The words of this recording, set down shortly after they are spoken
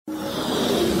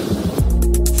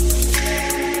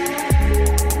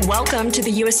Welcome to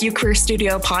the USU Career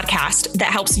Studio podcast that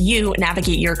helps you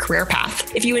navigate your career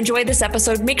path. If you enjoyed this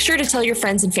episode, make sure to tell your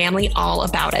friends and family all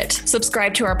about it.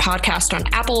 Subscribe to our podcast on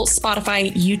Apple, Spotify,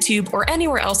 YouTube, or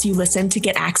anywhere else you listen to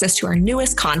get access to our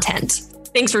newest content.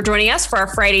 Thanks for joining us for our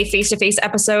Friday face-to-face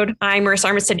episode. I'm Marissa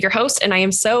Armistead, your host, and I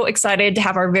am so excited to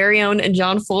have our very own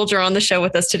John Folger on the show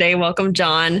with us today. Welcome,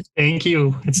 John. Thank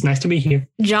you. It's nice to be here.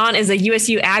 John is a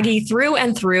USU Aggie through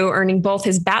and through, earning both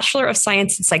his Bachelor of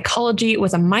Science in Psychology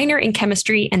with a minor in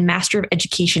chemistry and Master of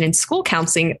Education in School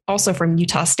Counseling, also from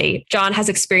Utah State. John has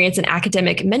experience in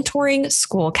academic mentoring,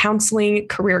 school counseling,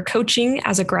 career coaching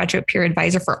as a graduate peer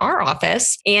advisor for our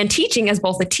office, and teaching as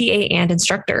both a TA and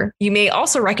instructor. You may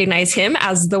also recognize him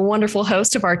as the wonderful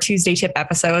host of our Tuesday Tip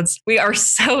episodes. We are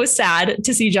so sad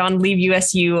to see John leave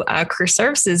USU Career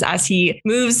Services as he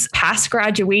moves past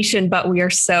graduation, but we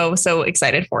are so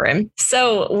excited for him.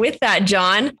 So with that,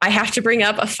 John, I have to bring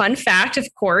up a fun fact, of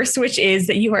course, which is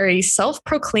that you are a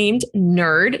self-proclaimed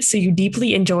nerd. So you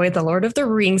deeply enjoy the Lord of the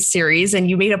Rings series, and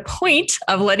you made a point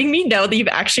of letting me know that you've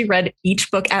actually read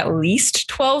each book at least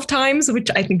 12 times,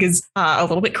 which I think is a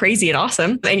little bit crazy and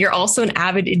awesome. And you're also an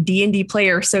avid D&D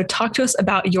player. So talk to us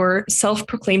about your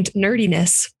self-proclaimed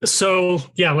nerdiness. So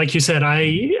yeah, like you said,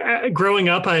 growing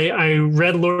up, I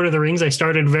read Lord of the Rings. I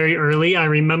started very early. I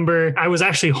remember I was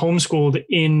actually homeschooled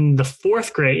in the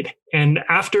 4th grade. And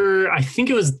after, I think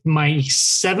it was my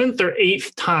 7th or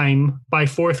 8th time by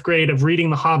 4th grade of reading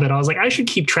The Hobbit, I was like, I should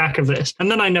keep track of this. And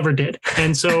then I never did.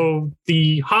 And so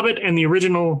The Hobbit and the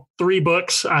original 3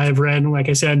 books I've read, like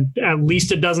I said, at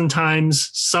least a dozen times.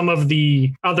 Some of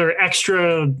the other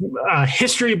extra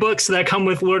history books that come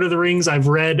with Lord of the Rings, I've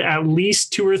read at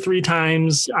least 2 or 3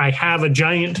 times. I have a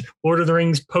giant Lord of the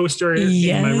Rings poster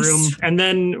in my room. And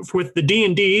then with the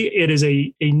D&D, it is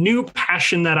a new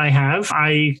passion that I have.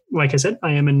 Like I said,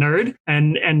 I am a nerd,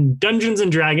 and Dungeons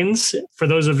and Dragons, for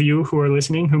those of you who are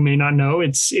listening who may not know,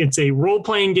 it's a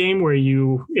role-playing game where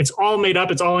it's all made up,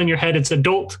 it's all in your head, it's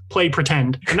adult play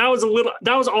pretend. And that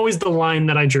was always the line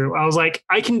that I drew. I was like,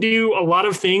 I can do a lot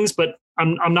of things, but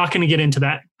I'm not going to get into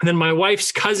that. And then my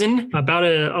wife's cousin, about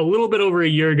a little bit over a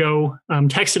year ago,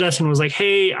 texted us and was like,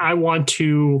 hey,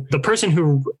 the person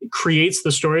who creates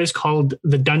the story is called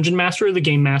the Dungeon Master or the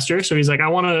Game Master. So he's like, I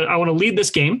want to lead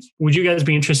this game. Would you guys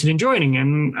be interested in joining?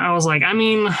 And I was like,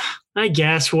 I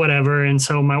guess whatever. And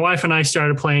so my wife and I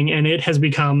started playing, and it has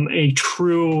become a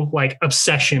true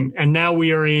obsession. And now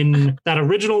we are in that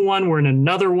original one. We're in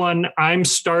another one. I'm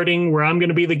starting where I'm going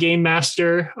to be the game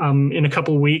master in a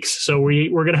couple of weeks. So we're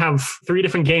going to have 3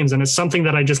 different games. And it's something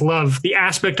that I just love. The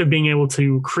aspect of being able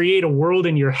to create a world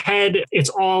in your head. It's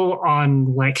all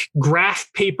on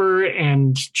graph paper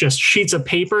and just sheets of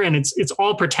paper. And it's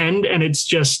all pretend. And it's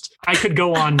just, I could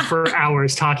go on for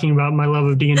hours talking about my love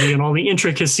of D&D and all the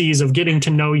intricacies of getting to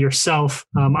know yourself.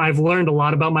 I've learned a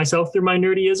lot about myself through my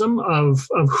nerdyism of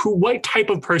what type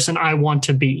of person I want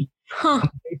to be.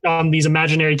 Based on these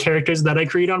imaginary characters that I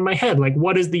create on my head.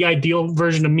 What is the ideal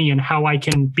version of me and how I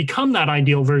can become that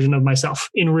ideal version of myself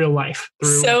in real life.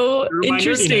 Through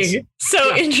interesting.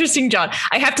 Interesting, John.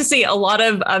 I have to say a lot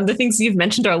of the things you've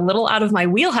mentioned are a little out of my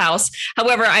wheelhouse.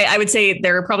 However, I would say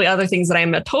there are probably other things that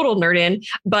I'm a total nerd in,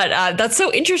 but that's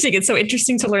so interesting. It's so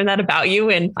interesting to learn that about you.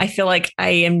 And I feel like I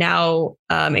am now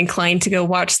inclined to go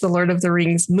watch the Lord of the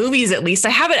Rings movies. At least I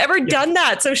haven't ever done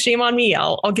that. So shame on me.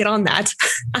 I'll get on that.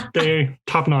 They're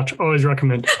top notch. Always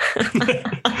recommend.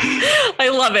 I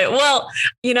love it. Well,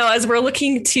 as we're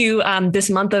looking to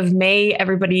this month of May,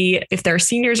 everybody, if they're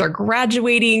seniors, are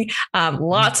graduating.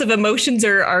 Lots of emotions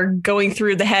are going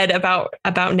through the head about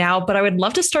now. But I would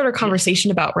love to start our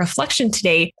conversation about reflection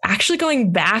today, actually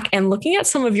going back and looking at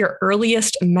some of your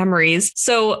earliest memories.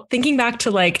 So thinking back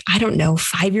to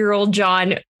 5-year-old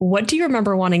John, what do you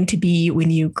remember wanting to be when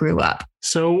you grew up?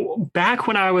 So back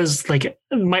when I was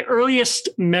my earliest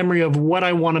memory of what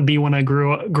I want to be when I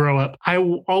grow up, I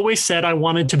always said I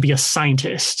wanted to be a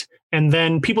scientist. And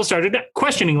then people started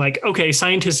questioning, okay,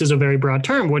 scientist is a very broad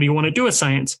term. What do you want to do with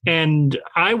science? And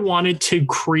I wanted to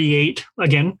create,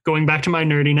 again, going back to my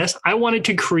nerdiness, I wanted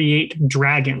to create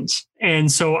dragons.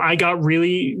 And so I got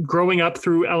really, growing up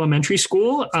through elementary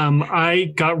school,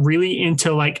 I got really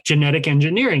into genetic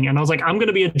engineering. And I was like, I'm going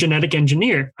to be a genetic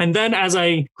engineer. And then as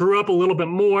I grew up a little bit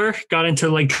more, got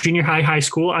into junior high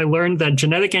school, I learned that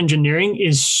genetic engineering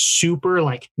is super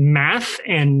math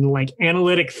and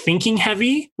analytic thinking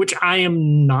heavy, which I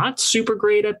am not super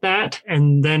great at that.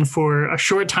 And then for a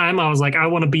short time, I was like, I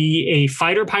want to be a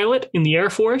fighter pilot in the Air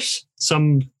Force.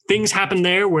 Some things happened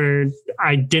there where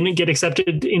I didn't get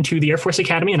accepted into the Air Force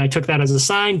Academy, and I took that as a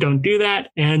sign, don't do that.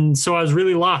 And so I was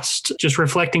really lost. Just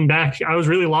reflecting back, I was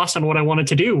really lost on what I wanted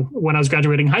to do when I was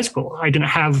graduating high school. I didn't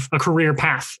have a career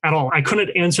path at all. I couldn't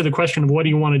answer the question of what do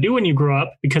you want to do when you grow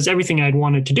up, because everything I'd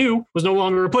wanted to do was no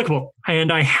longer applicable. And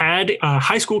I had a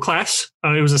high school class.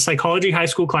 It was a psychology high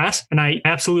school class, and I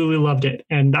absolutely loved it.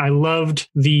 And I loved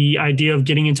the idea of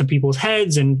getting into people's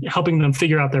heads and helping them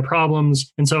figure out their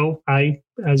problems. And so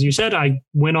as you said, I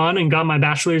went on and got my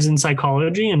bachelor's in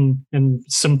psychology, and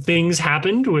some things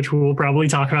happened, which we'll probably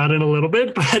talk about in a little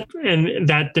bit, and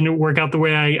that didn't work out the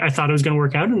way I thought it was going to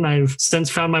work out. And I've since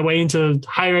found my way into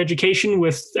higher education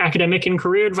with academic and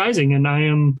career advising, and I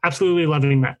am absolutely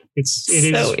loving that. It is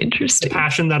so interesting. A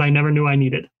passion that I never knew I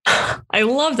needed. I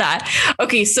love that.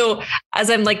 Okay. So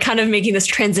as I'm like kind of making this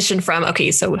transition from,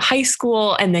 so high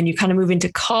school, and then you kind of move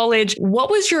into college, what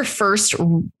was your first,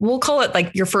 we'll call it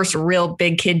like your first real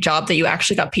big kid job that you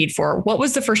actually got paid for? What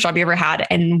was the first job you ever had,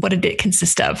 and what did it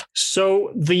consist of?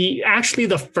 So the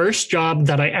first job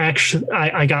that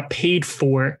I got paid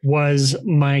for was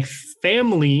my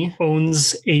family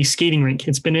owns a skating rink.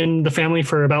 It's been in the family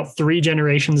for about 3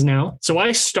 generations now. So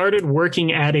I started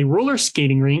working at a roller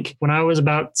skating rink when I was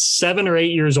about 7 or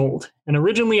 8 years old. And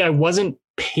originally I wasn't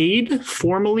paid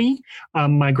formally.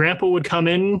 My grandpa would come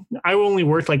in. I only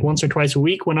worked like once or twice a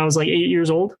week when I was like 8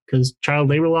 years old because child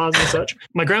labor laws and such.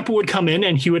 My grandpa would come in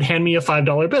and he would hand me a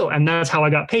 $5 bill, and that's how I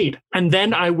got paid. And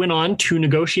then I went on to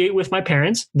negotiate with my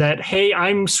parents that, hey,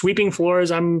 I'm sweeping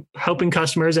floors, I'm helping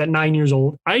customers at 9 years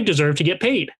old. I deserve to get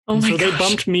paid. So they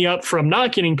bumped me up from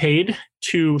not getting paid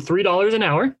to $3 an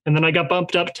hour. And then I got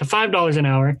bumped up to $5 an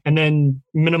hour, and then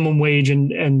minimum wage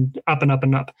and up and up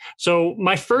and up. So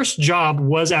my first job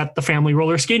was at the family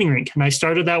roller skating rink. And I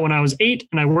started that when I was 8,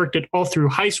 and I worked it all through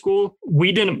high school.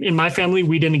 In my family,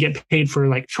 we didn't get paid for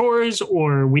like chores,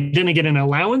 or we didn't get an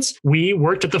allowance. We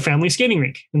worked at the family skating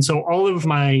rink. And so all of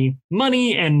my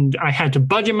money, and I had to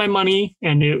budget my money,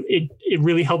 and it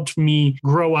really helped me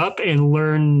grow up and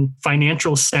learn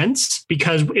financial sense,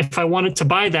 because if I wanted to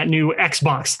buy that new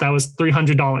Xbox, that was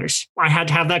 $300. I had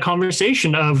to have that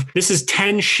conversation of, this is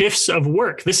 10 shifts of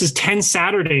work. This is 10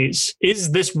 Saturdays.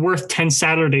 Is this worth 10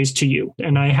 Saturdays to you?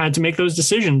 And I had to make those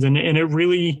decisions. And it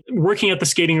really, working at the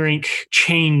skating rink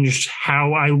changed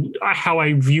how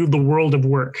I viewed the world of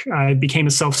work. I became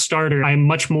a self-starter. I'm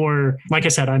much more, like I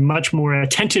said, I'm much more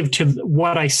attentive to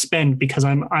what I spend, because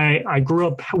I grew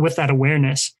up with that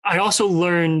awareness. I also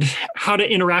learned how to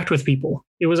interact with people.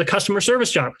 It was a customer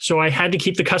service job. So I had to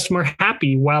keep the customer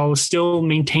happy while still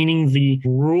maintaining the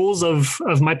rules of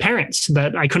my parents,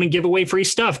 that I couldn't give away free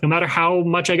stuff, no matter how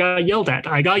much I got yelled at.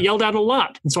 I got yelled at a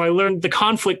lot. And so I learned the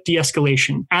conflict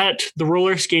de-escalation at the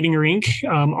roller skating rink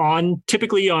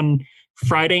typically on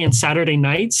Friday and Saturday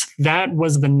nights. That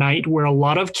was the night where a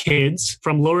lot of kids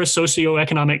from lower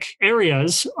socioeconomic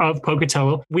areas of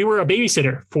Pocatello, we were a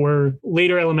babysitter for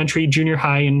later elementary, junior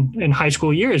high, and high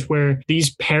school years, where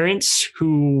these parents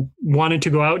who wanted to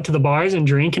go out to the bars and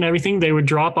drink and everything, they would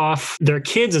drop off their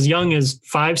kids as young as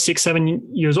 5, 6,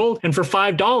 7 years old. And for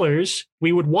 $5,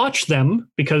 we would watch them,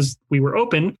 because we were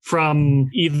open from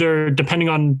either, depending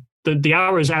on the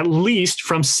hours, at least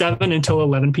from 7 until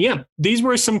 11 p.m. These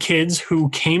were some kids who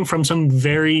came from some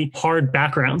very hard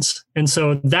backgrounds. And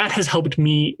so that has helped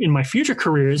me in my future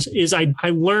careers. Is I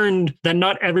learned that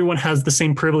not everyone has the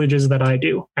same privileges that I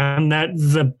do, and that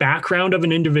the background of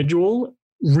an individual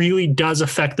really does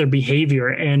affect their behavior.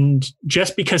 And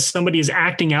just because somebody is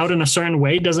acting out in a certain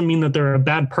way doesn't mean that they're a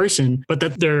bad person, but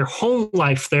that their home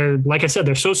life, like I said,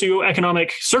 their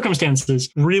socioeconomic circumstances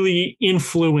really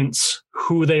influence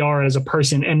who they are as a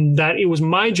person. And that it was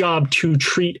my job to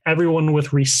treat everyone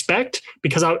with respect,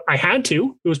 because I had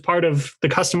to. It was part of the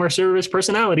customer service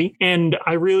personality. And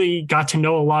I really got to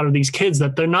know a lot of these kids,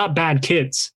 that they're not bad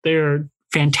kids. They're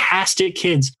fantastic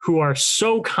kids who are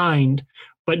so kind,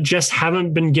 but just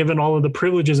haven't been given all of the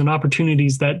privileges and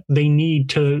opportunities that they need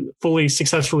to fully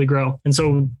successfully grow. And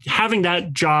so having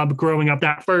that job growing up,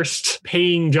 that first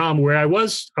paying job where I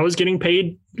was getting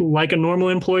paid like a normal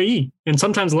employee, and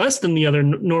sometimes less than the other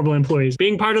normal employees.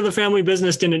 Being part of the family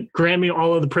business didn't grant me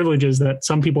all of the privileges that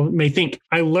some people may think.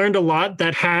 I learned a lot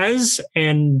that has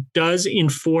and does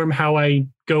inform how I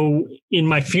go in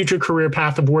my future career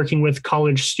path of working with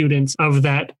college students, of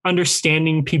that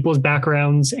understanding people's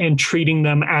backgrounds and treating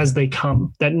them as they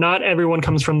come, that not everyone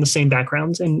comes from the same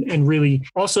backgrounds, and really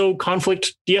also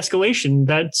conflict de-escalation,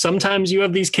 that sometimes you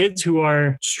have these kids who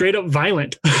are straight up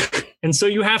violent. And so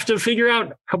you have to figure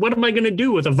out, what am I going to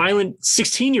do with a violent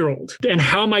 16-year-old? And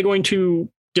how am I going to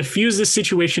diffuse this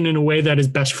situation in a way that is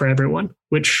best for everyone,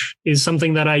 which is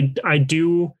something that I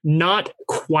do not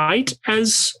quite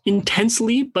as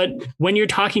intensely. But when you're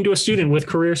talking to a student with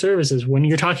career services, when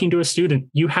you're talking to a student,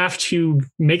 you have to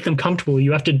make them comfortable.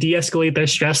 You have to de-escalate their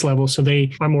stress level so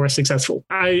they are more successful.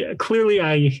 I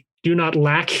do not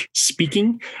lack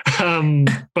speaking.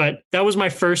 But that was my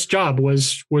first job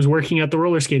was working at the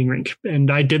roller skating rink. And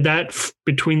I did that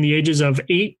between the ages of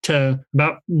 8 to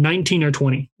about 19 or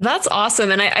 20. That's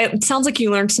awesome. And it sounds like you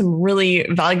learned some really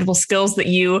valuable skills that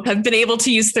you have been able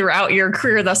to use throughout your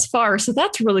career thus far. So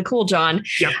that's really cool, John.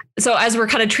 Yeah. So as we're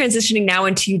kind of transitioning now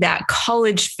into that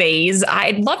college phase,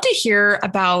 I'd love to hear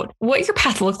about what your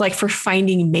path looked like for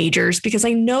finding majors, because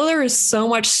I know there is so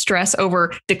much stress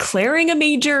over declaring a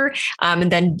major.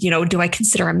 And then, do I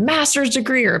consider a master's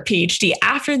degree or a PhD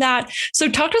after that? So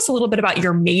talk to us a little bit about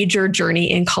your major journey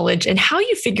in college and how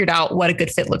you figured out what a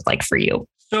good fit looked like for you.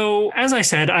 So as I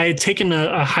said, I had taken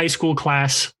a high school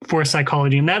class for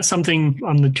psychology, and that's something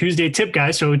on the Tuesday tip,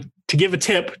 guys. So to give a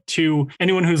tip to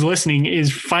anyone who's listening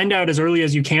is find out as early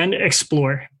as you can,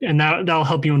 explore, and that'll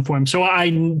help you inform. So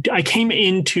I came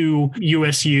into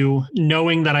USU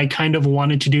knowing that I kind of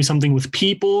wanted to do something with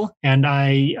people, and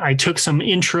I took some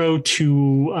intro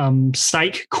to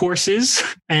psych courses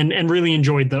and really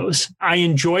enjoyed those. I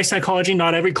enjoy psychology.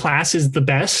 Not every class is the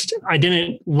best. I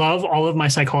didn't love all of my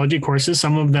psychology courses.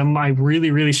 Some of them I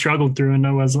really, really struggled through, and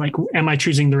I was like, am I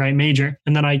choosing the right major?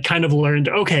 And then I kind of learned,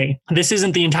 okay, this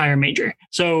isn't the entire major.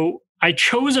 So I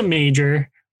chose a major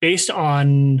based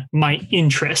on my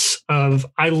interests of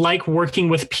I like working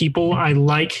with people. I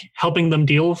like helping them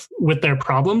deal with their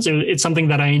problems. It's something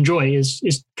that I enjoy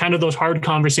is kind of those hard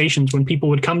conversations when people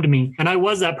would come to me. And I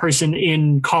was that person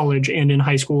in college and in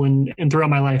high school and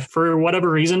throughout my life. For whatever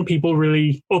reason, people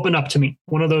really open up to me.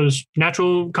 One of those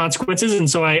natural consequences. And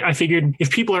so I figured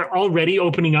if people are already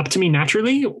opening up to me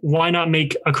naturally, why not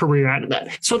make a career out of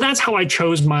that? So that's how I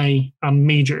chose my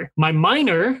major. My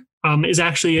minor is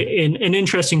actually an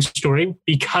interesting story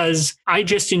because I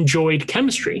just enjoyed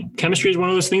chemistry. Chemistry is one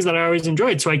of those things that I always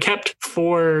enjoyed. So I kept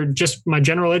for just my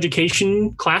general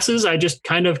education classes, I just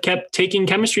kind of kept taking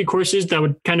chemistry courses that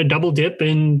would kind of double dip.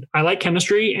 And I like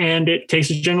chemistry and it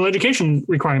takes a general education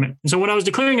requirement. And so when I was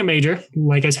declaring a major,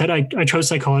 like I said, I chose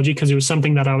psychology because it was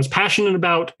something that I was passionate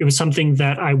about. It was something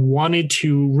that I wanted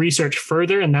to research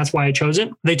further. And that's why I chose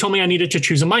it. They told me I needed to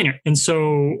choose a minor. And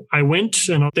so I went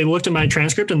and they looked at my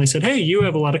transcript and they said, hey, you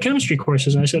have a lot of chemistry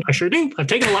courses. And I said, I sure do. I've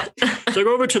taken a lot. So I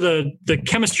go over to the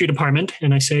chemistry department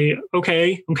and I say,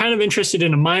 okay, I'm kind of interested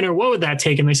in a minor. What would that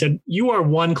take? And they said, you are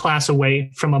one class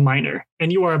away from a minor.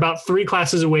 And you are about 3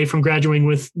 classes away from graduating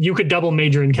with, you could double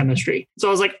major in chemistry. So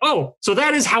I was like, oh, so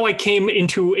that is how I came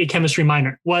into a chemistry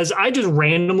minor, was I just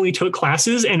randomly took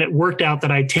classes and it worked out that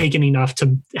I'd taken enough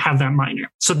to have that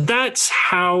minor. So that's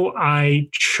how I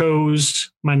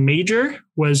chose my major,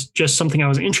 was just something I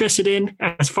was interested in.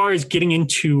 As far as getting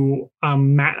into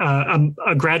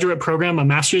a graduate program, a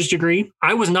master's degree,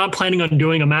 I was not planning on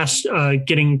doing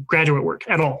getting graduate work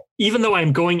at all. Even though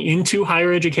I'm going into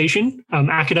higher education,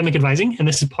 academic advising, and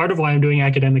this is part of why I'm doing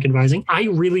academic advising, I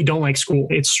really don't like school.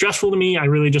 It's stressful to me. I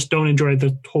really just don't enjoy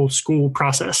the whole school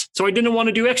process. So I didn't want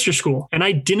to do extra school. And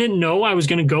I didn't know I was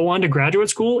going to go on to graduate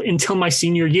school until my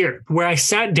senior year, where I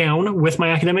sat down with my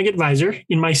academic advisor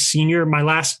in my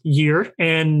last year.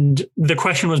 And the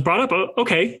question was brought up,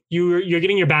 okay, you're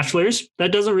getting your bachelor's.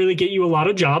 That doesn't really get you a lot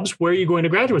of jobs. Where are you going to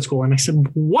graduate school? And I said,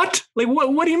 what? Like,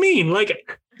 what do you mean?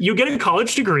 Like, you get a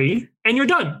college degree and you're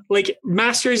done. Like,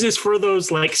 master's is for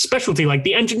those like specialty, like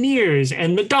the engineers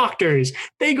and the doctors.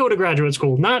 They go to graduate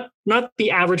school, not the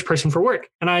average person for work.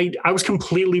 And I was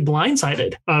completely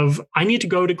blindsided of I need to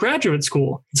go to graduate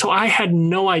school. So I had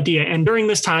no idea. And during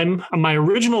this time, my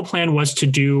original plan was to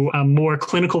do more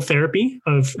clinical therapy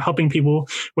of helping people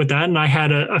with that. And I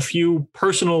had a few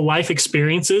personal life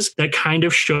experiences that kind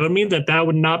of showed me that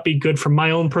would not be good for my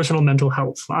own personal mental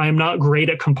health. I am not great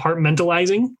at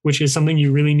compartmentalizing, which is something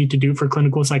you really need to do for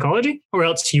clinical psychology, or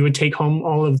else you would take home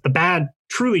all of the bad,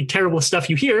 truly terrible stuff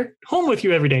you hear home with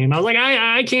you every day. And I was like,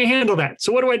 I can't handle that.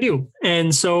 So what do I do?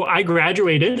 And so I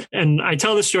graduated, and I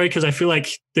tell this story because I feel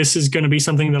like this is going to be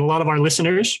something that a lot of our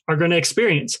listeners are going to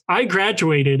experience. I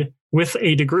graduated with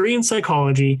a degree in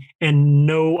psychology and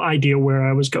no idea where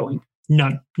I was going.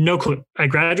 None. No clue. I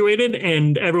graduated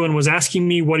and everyone was asking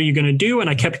me, what are you going to do? And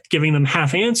I kept giving them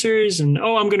half answers and,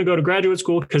 I'm going to go to graduate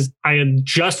school because I had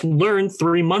just learned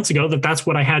 3 months ago that that's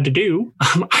what I had to do.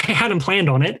 I hadn't planned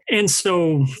on it. And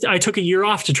so I took a year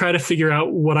off to try to figure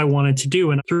out what I wanted to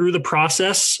do. And through the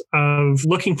process of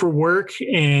looking for work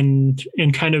and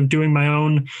kind of doing my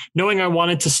own, knowing I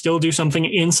wanted to still do something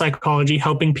in psychology,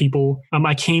 helping people,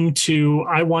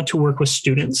 I want to work with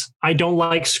students. I don't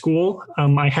like school.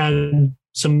 I had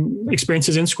some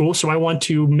experiences in school, so I want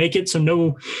to make it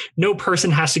so no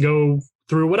person has to go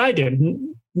through what I did.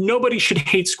 Nobody should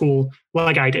hate school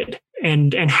like I did,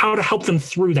 and how to help them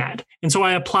through that. And so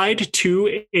I applied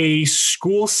to a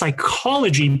school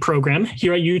psychology program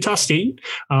here at Utah State.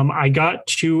 I got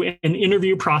to an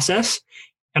interview process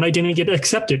and I didn't get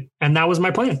accepted. And that was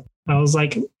my plan. I was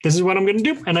like, this is what I'm going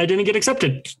to do. And I didn't get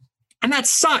accepted. And that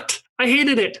sucked. I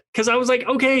hated it because I was like,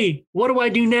 okay, what do I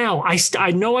do now?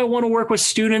 I know I want to work with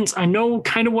students. I know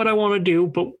kind of what I want to do,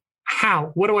 but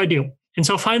how? What do I do? And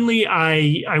so finally,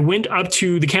 I went up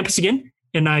to the campus again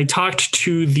and I talked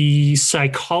to the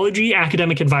psychology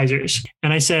academic advisors.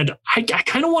 And I said, I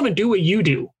kind of want to do what you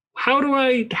do. How do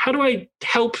I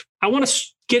help? I want to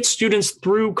get students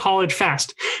through college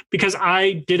fast because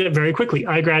I did it very quickly.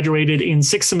 I graduated in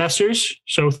 6 semesters,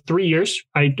 so 3 years.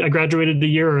 I graduated a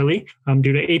year early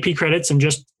due to AP credits and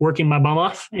just working my bum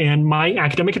off. And my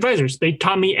academic advisors, they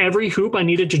taught me every hoop I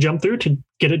needed to jump through to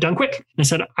get it done quick. And I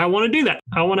said, I want to do that.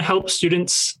 I want to help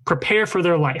students prepare for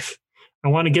their life. I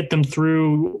want to get them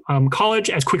through college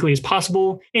as quickly as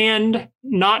possible and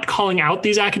not calling out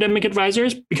these academic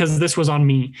advisors because this was on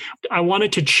me. I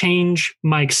wanted to change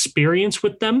my experience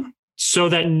with them so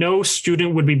that no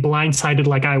student would be blindsided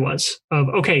like I was of,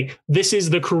 okay, this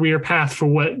is the career path for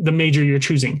what the major you're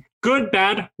choosing. Good,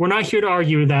 bad. We're not here to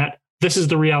argue that. This is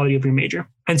the reality of your major.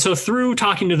 And so through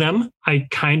talking to them, I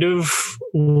kind of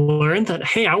learned that,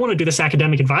 hey, I want to do this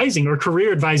academic advising or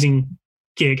career advising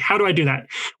gig. How do I do that?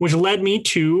 Which led me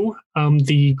to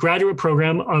the graduate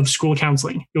program of school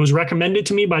counseling. It was recommended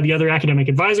to me by the other academic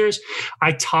advisors.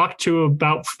 I talked to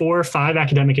about 4 or 5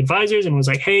 academic advisors and was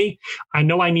like, hey, I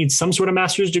know I need some sort of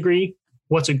master's degree.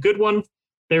 What's a good one?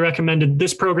 They recommended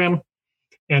this program.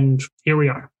 And here we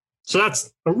are. So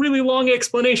that's a really long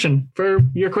explanation for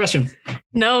your question.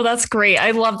 No, that's great.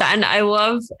 I love that. And I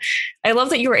love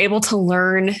that you were able to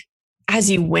learn as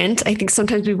you went. I think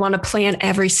sometimes we want to plan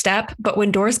every step, but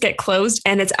when doors get closed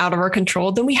and it's out of our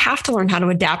control, then we have to learn how to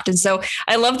adapt. And so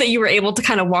I love that you were able to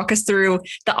kind of walk us through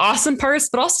the awesome parts,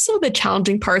 but also the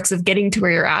challenging parts of getting to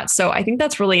where you're at. So I think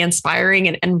that's really inspiring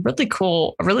and really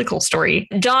cool, a really cool story.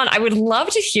 John, I would love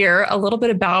to hear a little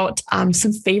bit about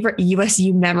some favorite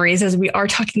USU memories as we are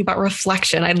talking about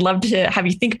reflection. I'd love to have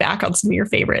you think back on some of your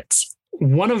favorites.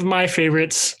 One of my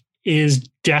favorites is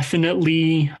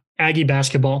definitely Aggie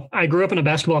basketball. I grew up in a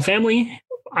basketball family.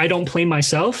 I don't play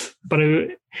myself, but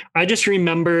I just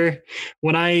remember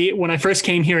when I first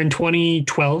came here in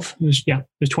 2012, it was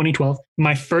 2012,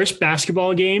 my first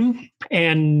basketball game.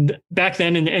 And back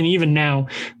then, and even now,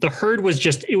 the herd was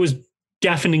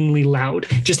deafeningly loud,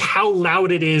 just how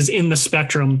loud it is in the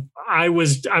Spectrum. I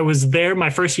was there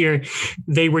my first year.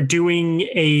 They were doing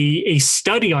a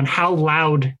study on how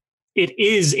loud it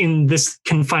is in this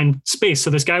confined space. So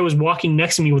this guy was walking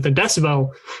next to me with a decibel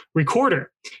recorder.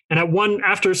 And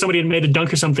after somebody had made a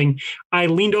dunk or something, I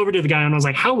leaned over to the guy and I was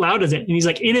like, how loud is it? And he's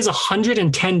like, it is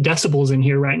 110 decibels in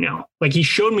here right now. Like he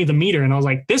showed me the meter and I was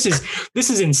like, this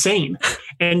is insane.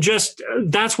 And just,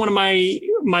 that's one of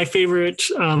my favorite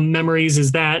memories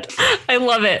is that. I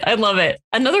love it. I love it.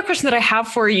 Another question that I have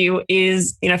for you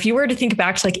is, if you were to think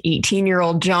back to like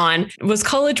 18-year-old John, was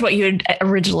college what you had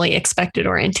originally expected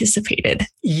or anticipated?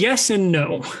 Yes and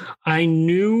no. I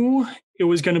knew it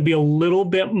was going to be a little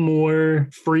bit more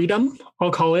freedom,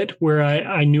 I'll call it, where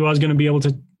I knew I was going to be able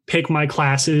to pick my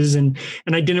classes and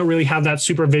I didn't really have that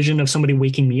supervision of somebody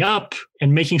waking me up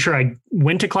and making sure I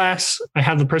went to class. I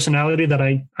have the personality that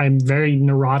I'm very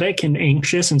neurotic and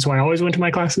anxious. And so I always went to my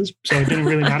classes. So it didn't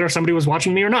really matter if somebody was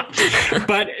watching me or not.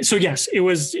 But so yes, I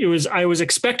was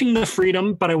expecting the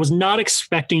freedom, but I was not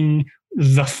expecting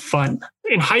the fun.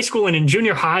 In high school and in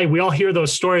junior high, we all hear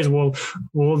those stories. Well,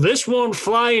 this won't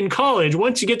fly in college.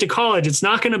 Once you get to college, it's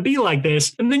not going to be like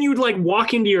this. And then you would like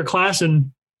walk into your class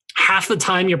and half the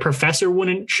time your professor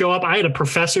wouldn't show up. I had a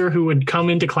professor who would come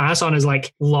into class on his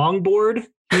like longboard.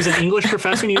 He was an English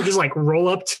professor and he would just like roll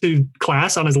up to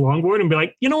class on his longboard and be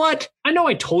like, you know what? I know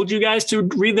I told you guys to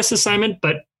read this assignment,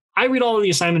 but I read all of the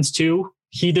assignments too.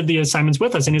 He did the assignments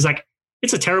with us and he's like,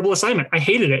 it's a terrible assignment. I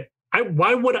hated it.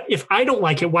 If I don't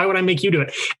like it, why would I make you do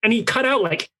it? And he cut out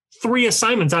like 3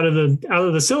 assignments out of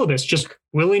the syllabus, just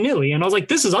willy-nilly. And I was like,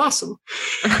 this is awesome.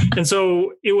 And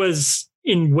so it was,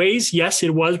 in ways, yes,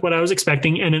 it was what I was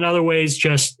expecting. And in other ways,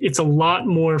 just it's a lot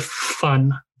more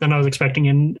fun than I was expecting.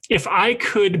 And if I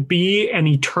could be an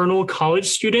eternal college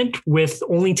student with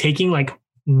only taking like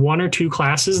 1 or 2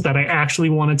 classes that I actually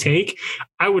want to take,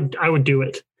 I would do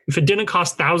it. If it didn't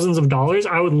cost thousands of dollars,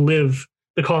 I would live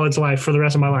the college life for the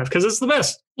rest of my life because it's the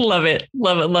best. Love it.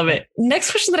 Love it. Love it.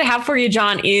 Next question that I have for you,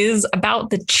 John, is about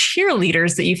the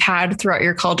cheerleaders that you've had throughout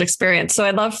your college experience. So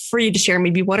I'd love for you to share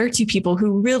maybe 1 or 2 people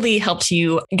who really helped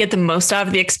you get the most out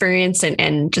of the experience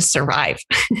and just survive.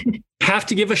 Have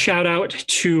to give a shout out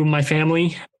to my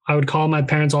family. I would call my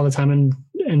parents all the time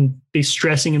and be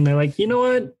stressing, and they're like, you know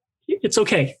what? It's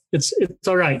okay. It's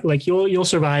all right. Like you'll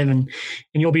survive and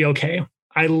you'll be okay.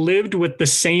 I lived with the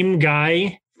same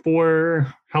guy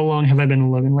for, how long have I been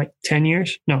in Logan? Like 10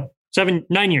 years? No,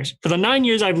 9 years. For the 9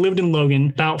 years I've lived in Logan,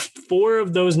 about 4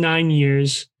 of those 9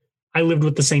 years, I lived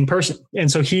with the same person.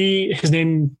 And so his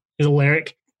name is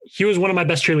Alaric. He was one of my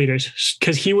best cheerleaders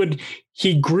because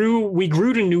we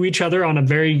grew to know each other on a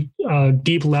very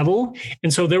deep level.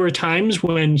 And so there were times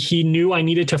when he knew I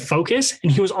needed to focus,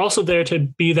 and he was also there to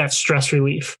be that stress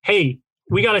relief. Hey,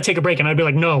 we got to take a break. And I'd be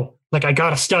like, no, like I got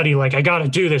to study, like I got to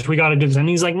do this. We got to do this. And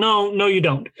he's like, no, you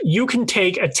don't. You can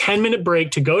take a 10-minute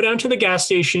break to go down to the gas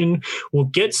station. We'll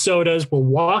get sodas. We'll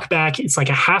walk back. It's like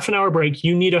a half an hour break.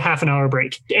 You need a half an hour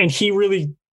break. And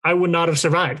I would not have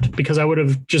survived because I would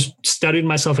have just studied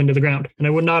myself into the ground and I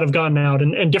would not have gotten out.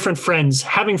 And different friends,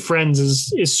 having friends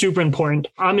is super important.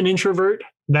 I'm an introvert.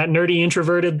 That nerdy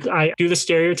introverted, I do the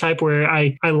stereotype where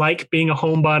I like being a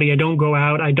homebody. I don't go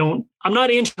out. I'm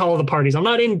not into all the parties. I'm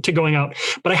not into going out,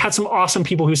 but I had some awesome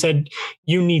people who said,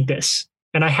 you need this.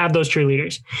 And I had those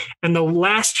cheerleaders. And the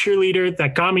last cheerleader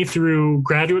that got me through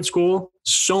graduate school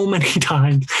so many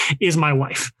times is my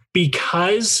wife.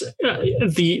 Because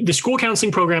the school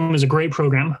counseling program is a great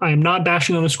program. I am not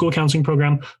bashing on the school counseling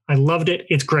program. I loved it.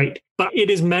 It's great. But it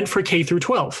is meant for K through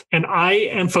 12. And I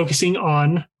am focusing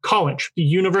on college, the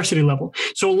university level.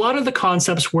 So a lot of the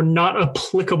concepts were not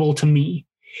applicable to me.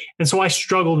 And so I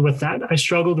struggled with that.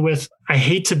 I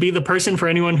hate to be the person for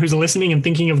anyone who's listening and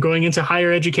thinking of going into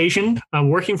higher education,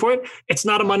 working for it. It's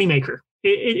not a moneymaker.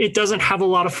 It doesn't have a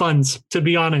lot of funds, to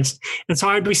be honest. And so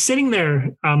I'd be sitting there.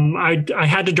 I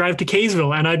had to drive to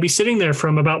Kaysville, and I'd be sitting there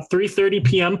from about 3:30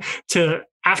 p.m. to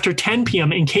after 10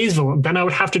 p.m. in Kaysville. Then I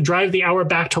would have to drive the hour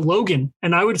back to Logan.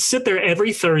 And I would sit there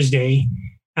every Thursday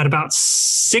at about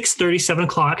 6:30, 7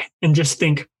 o'clock and just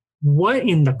think, what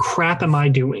in the crap am I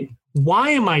doing?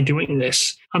 Why am I doing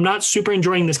this? I'm not super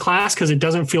enjoying this class because it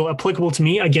doesn't feel applicable to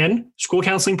me. Again, school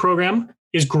counseling program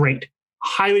is great.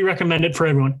 Highly recommend it for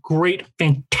everyone. Great,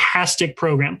 fantastic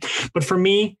program. But for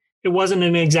me, it wasn't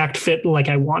an exact fit like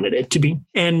I wanted it to be.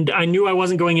 And I knew I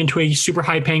wasn't going into a super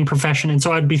high paying profession. And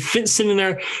so I'd be sitting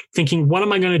there thinking, what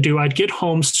am I going to do? I'd get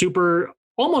home super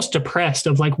almost depressed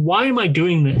of like, why am I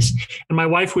doing this? And my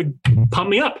wife would pump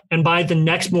me up. And by the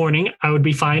next morning, I would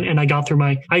be fine. And I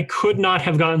could not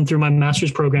have gotten through my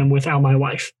master's program without my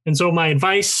wife. And so my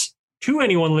advice to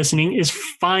anyone listening is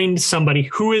find somebody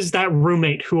who is that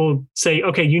roommate who will say,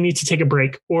 okay, you need to take a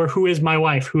break. Or who is my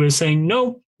wife who is saying,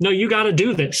 no, you got to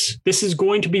do this. This is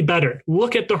going to be better.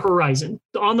 Look at the horizon.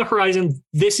 On the horizon,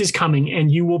 this is coming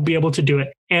and you will be able to do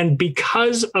it. And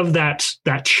because of that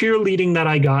cheerleading that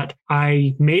I got,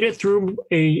 I made it through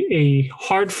a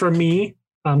hard for me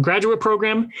graduate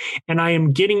program. And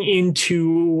I'm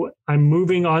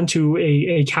moving on to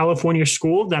a California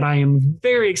school that I am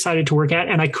very excited to work at.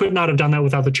 And I could not have done that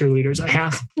without the cheerleaders I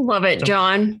have. Love it,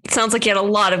 John. Sounds like you had a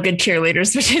lot of good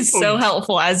cheerleaders, which is so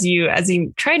helpful as you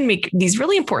try and make these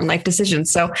really important life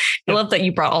decisions. So I love that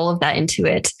you brought all of that into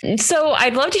it. So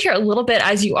I'd love to hear a little bit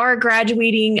as you are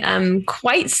graduating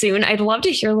quite soon. I'd love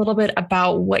to hear a little bit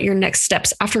about what your next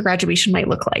steps after graduation might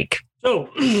look like.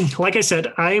 So, like I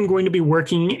said, I am going to be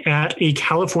working at a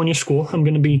California school. I'm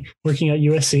going to be working at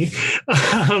USC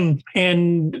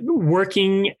and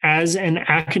working as an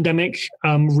academic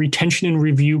retention and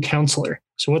review counselor.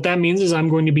 So what that means is I'm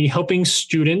going to be helping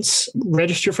students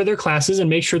register for their classes and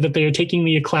make sure that they are taking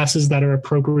the classes that are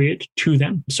appropriate to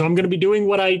them. So I'm going to be doing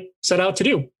what I set out to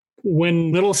do.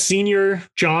 When little senior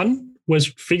John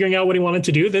was figuring out what he wanted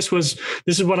to do, this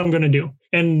is what I'm going to do.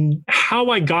 And how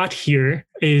I got here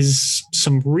is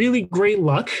some really great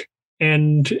luck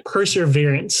and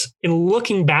perseverance in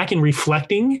looking back and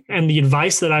reflecting, and the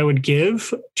advice that I would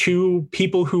give to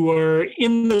people who are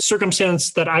in the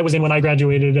circumstance that I was in when I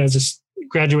graduated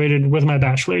with my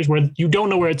bachelor's, where you don't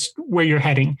know where you're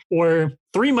heading, or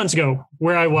 3 months ago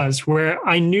where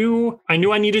I knew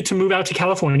I needed to move out to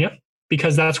California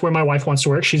because that's where my wife wants to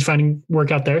work. She's finding work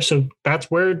out there. So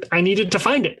that's where I needed to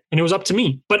find it. And it was up to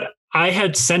me. But I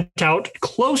had sent out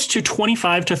close to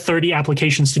 25 to 30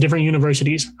 applications to different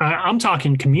universities. I'm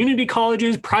talking community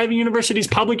colleges, private universities,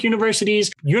 public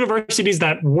universities, universities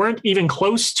that weren't even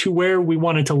close to where we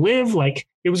wanted to live. Like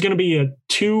it was going to be a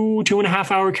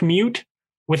 2.5 hour commute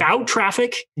without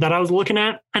traffic that I was looking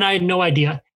at. And I had no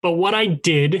idea. But what I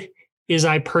did is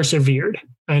I persevered.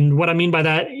 And what I mean by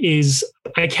that is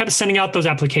I kept sending out those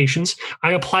applications.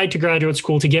 I applied to graduate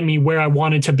school to get me where I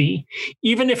wanted to be.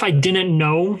 Even if I didn't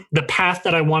know the path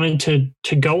that I wanted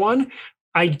to go on,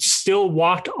 I still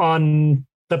walked on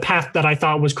the path that I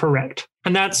thought was correct.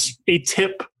 And that's a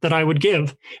tip that I would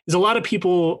give. Is a lot of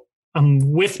people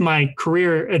with my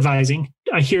career advising,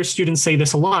 I hear students say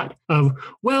this a lot of,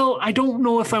 well, I don't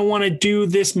know if I want to do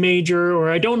this major, or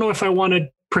I don't know if I want to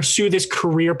pursue this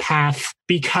career path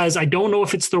because I don't know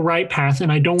if it's the right path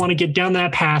and I don't want to get down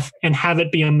that path and have it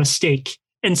be a mistake.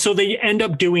 And so they end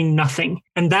up doing nothing.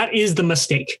 And that is the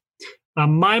mistake.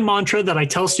 My mantra that I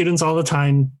tell students all the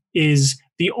time is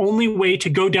the only way to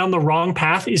go down the wrong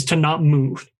path is to not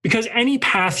move. Because any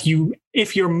path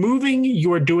if you're moving,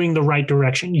 you are doing the right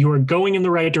direction. You are going in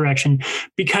the right direction.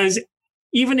 Because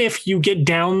even if you get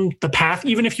down the path,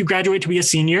 even if you graduate to be a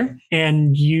senior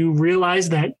and you realize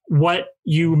that what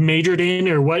you majored in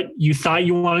or what you thought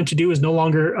you wanted to do is no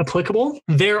longer applicable,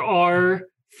 there are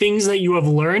things that you have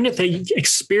learned, that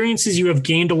experiences you have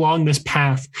gained along this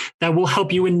path that will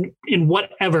help you in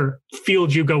whatever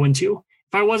field you go into.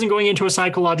 If I wasn't going into a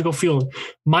psychological field,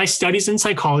 my studies in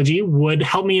psychology would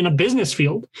help me in a business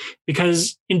field,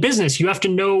 because in business, you have to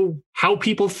know how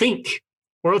people think,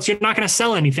 or else you're not going to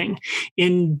sell anything.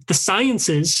 In the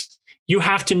sciences, you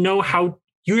have to know how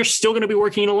you're still going to be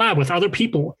working in a lab with other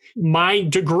people. My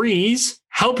degrees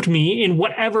helped me in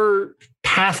whatever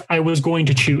path I was going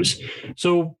to choose.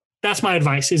 So that's my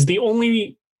advice, is the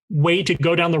only way to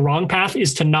go down the wrong path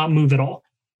is to not move at all.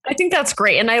 I think that's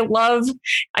great. And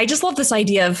I just love this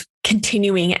idea of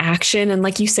continuing action. And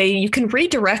like you say, you can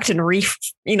redirect and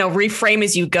reframe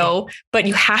as you go, but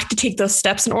you have to take those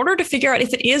steps in order to figure out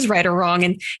if it is right or wrong.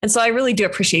 And so I really do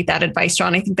appreciate that advice,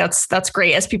 John. I think that's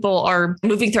great as people are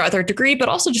moving throughout their degree, but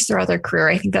also just throughout their career.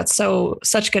 I think that's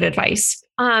such good advice.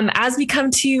 As we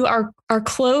come to our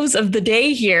close of the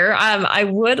day here, I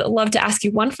would love to ask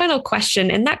you one final question.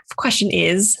 And that question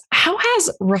is, how has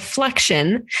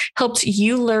reflection helped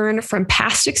you learn from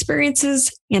past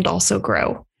experiences and also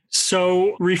grow?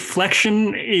 So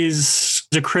reflection is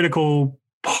a critical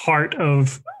part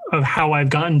of how I've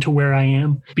gotten to where I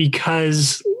am,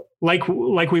 because like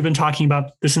we've been talking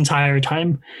about this entire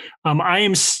time, I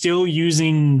am still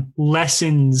using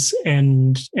lessons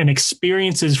and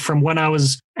experiences from when I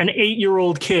was an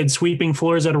 8-year-old kid sweeping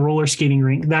floors at a roller skating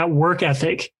rink, that work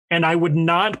ethic. And I would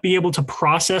not be able to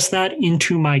process that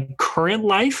into my current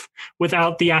life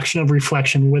without the action of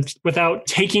reflection, without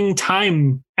taking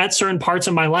time at certain parts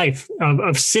of my life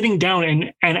of sitting down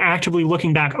and actively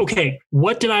looking back. Okay,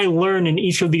 what did I learn in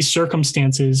each of these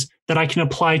circumstances that I can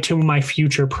apply to my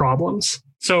future problems?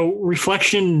 So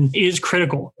reflection is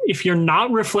critical. If you're not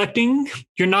reflecting,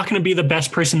 you're not going to be the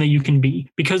best person that you can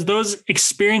be, because those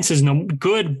experiences,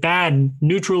 good, bad,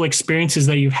 neutral experiences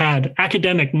that you've had,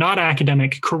 academic, not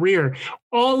academic, career,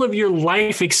 all of your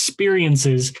life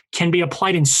experiences can be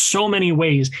applied in so many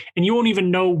ways. And you won't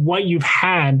even know what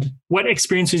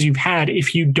experiences you've had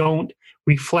if you don't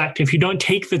reflect, if you don't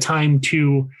take the time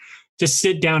to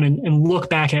sit down and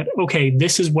look back at, okay,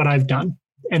 this is what I've done.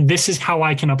 And this is how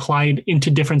I can apply it into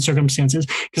different circumstances.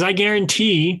 Because I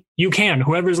guarantee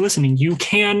whoever's listening, you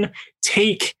can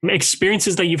take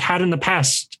experiences that you've had in the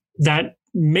past that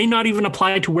may not even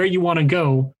apply to where you want to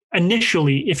go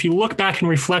initially, if you look back and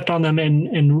reflect on them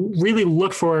and really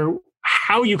look for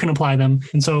how you can apply them.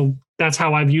 And so that's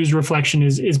how I've used reflection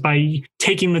is by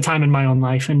taking the time in my own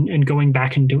life and going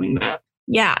back and doing that.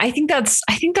 Yeah, I think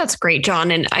that's great,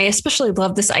 John. And I especially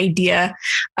love this idea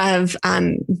of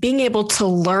being able to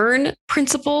learn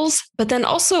principles, but then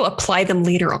also apply them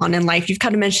later on in life. You've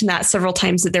kind of mentioned that several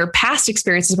times, that there are past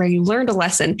experiences where you learned a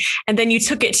lesson and then you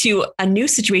took it to a new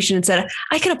situation and said,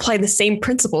 I can apply the same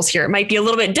principles here. It might be a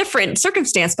little bit different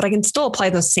circumstance, but I can still apply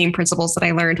those same principles that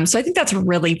I learned. So I think that's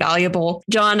really valuable.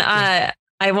 John,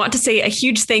 I want to say a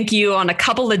huge thank you on a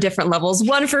couple of different levels.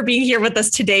 One, for being here with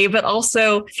us today, but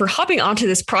also for hopping onto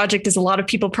this project. As a lot of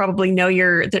people probably know,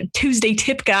 you're the Tuesday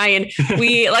tip guy. And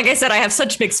like I said, I have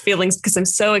such mixed feelings because I'm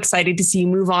so excited to see you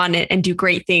move on and do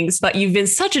great things. But you've been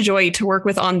such a joy to work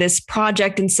with on this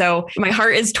project. And so my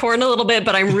heart is torn a little bit,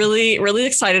 but I'm really, really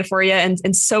excited for you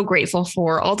and so grateful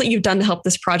for all that you've done to help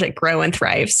this project grow and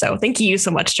thrive. So thank you so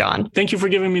much, John. Thank you for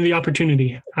giving me the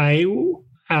opportunity. I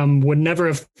would never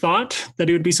have thought that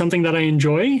it would be something that I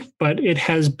enjoy, but it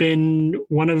has been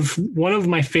one of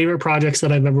my favorite projects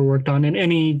that I've ever worked on in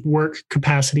any work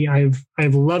capacity. I've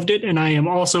loved it, and I am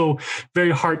also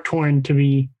very heart torn to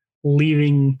be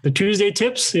leaving the Tuesday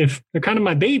tips if they're kind of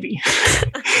my baby,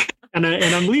 and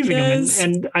I'm leaving them.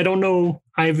 And I don't know.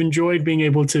 I've enjoyed being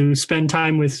able to spend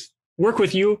time work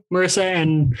with you, Marissa,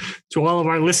 and to all of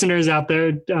our listeners out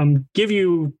there, give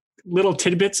you little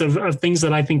tidbits of things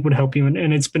that I think would help you.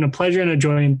 And it's been a pleasure and a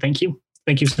joy. And thank you.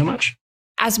 Thank you so much.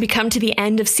 As we come to the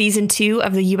end of season 2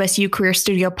 of the USU Career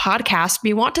Studio podcast,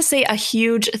 we want to say a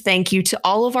huge thank you to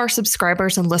all of our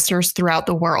subscribers and listeners throughout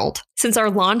the world. Since our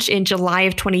launch in July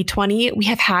of 2020, we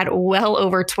have had well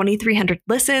over 2,300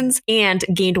 listens and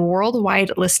gained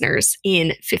worldwide listeners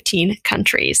in 15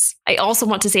 countries. I also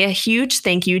want to say a huge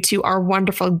thank you to our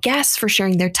wonderful guests for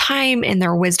sharing their time and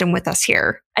their wisdom with us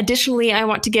here. Additionally, I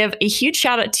want to give a huge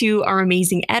shout out to our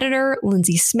amazing editor,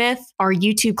 Lindsay Smith, our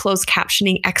YouTube closed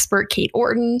captioning expert, Kate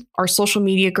Orton, our social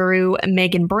media guru,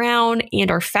 Megan Brown, and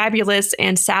our fabulous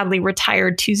and sadly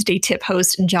retired Tuesday tip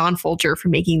host, John Folger, for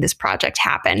making this project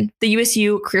happen. The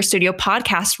USU Career Studio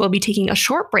podcast will be taking a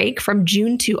short break from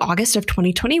June to August of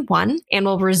 2021 and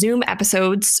will resume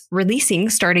episodes releasing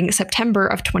starting September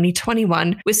of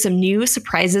 2021 with some new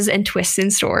surprises and twists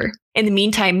in store. In the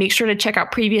meantime, make sure to check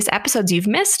out previous episodes you've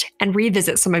missed and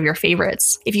revisit some of your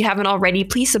favorites. If you haven't already,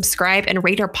 please subscribe and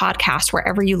rate our podcast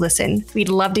wherever you listen. We'd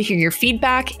love to hear your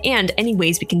feedback and any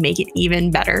ways we can make it even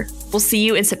better. We'll see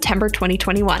you in September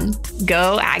 2021.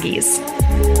 Go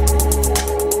Aggies!